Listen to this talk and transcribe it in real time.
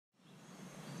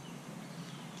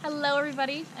Hello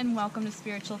everybody and welcome to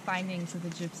Spiritual Findings with the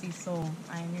Gypsy Soul.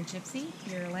 I am your Gypsy,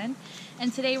 Lynn,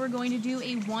 and today we're going to do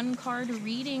a one-card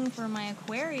reading for my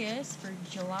Aquarius for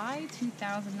July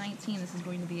 2019. This is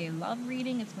going to be a love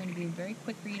reading. It's going to be a very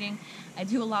quick reading. I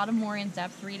do a lot of more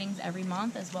in-depth readings every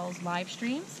month as well as live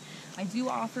streams. I do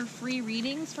offer free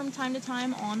readings from time to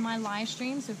time on my live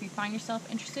stream, so if you find yourself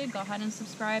interested, go ahead and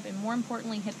subscribe, and more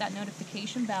importantly, hit that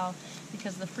notification bell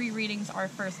because the free readings are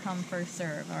first come, first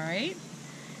serve, all right?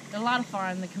 They're a lot of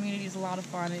fun. The community is a lot of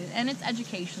fun, and it's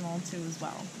educational too as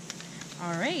well.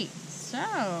 All right, so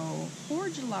for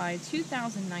July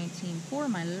 2019, for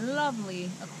my lovely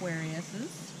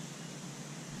Aquariuses,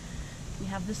 we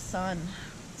have the sun.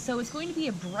 So it's going to be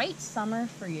a bright summer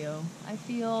for you. I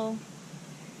feel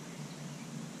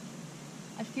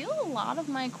a lot of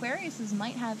my Aquariuses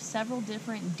might have several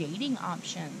different dating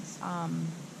options.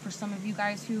 For some of you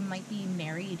guys who might be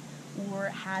married or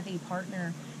have a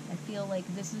partner, I feel like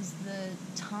this is the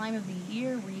time of the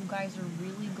year where you guys are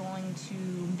really going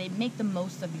to make the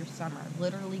most of your summer.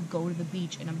 Literally go to the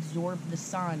beach and absorb the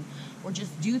sun, or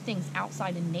just do things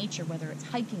outside in nature, whether it's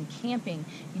hiking, camping.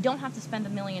 You don't have to spend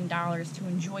 $1 million to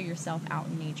enjoy yourself out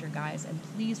in nature, guys. And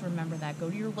please remember that. Go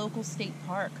to your local state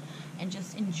park and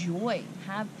just enjoy.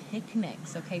 Have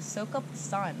picnics, okay? Soak up the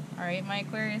sun, all right, my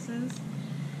Aquariuses?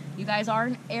 You guys are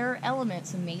an air element,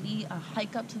 so maybe a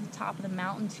hike up to the top of the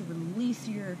mountain to release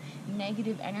your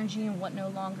negative energy and what no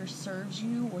longer serves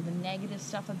you, or the negative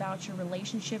stuff about your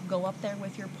relationship. Go up there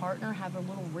with your partner, have a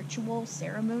little ritual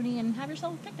ceremony, and have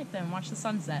yourself a picnic then. Watch the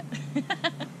sunset.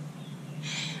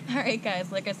 Alright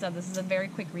guys, like I said, this is a very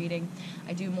quick reading.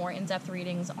 I do more in-depth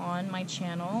readings on my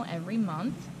channel every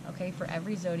month, okay, for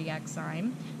every zodiac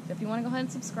sign. So if you want to go ahead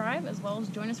and subscribe, as well as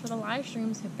join us for the live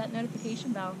streams, hit that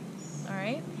notification bell.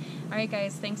 Alright? Alright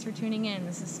guys, thanks for tuning in.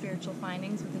 This is Spiritual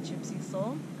Findings with the Gypsy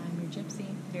Soul. I'm your Gypsy,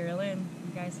 Lynn.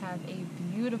 You guys have a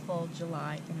beautiful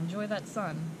July and enjoy that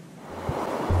sun.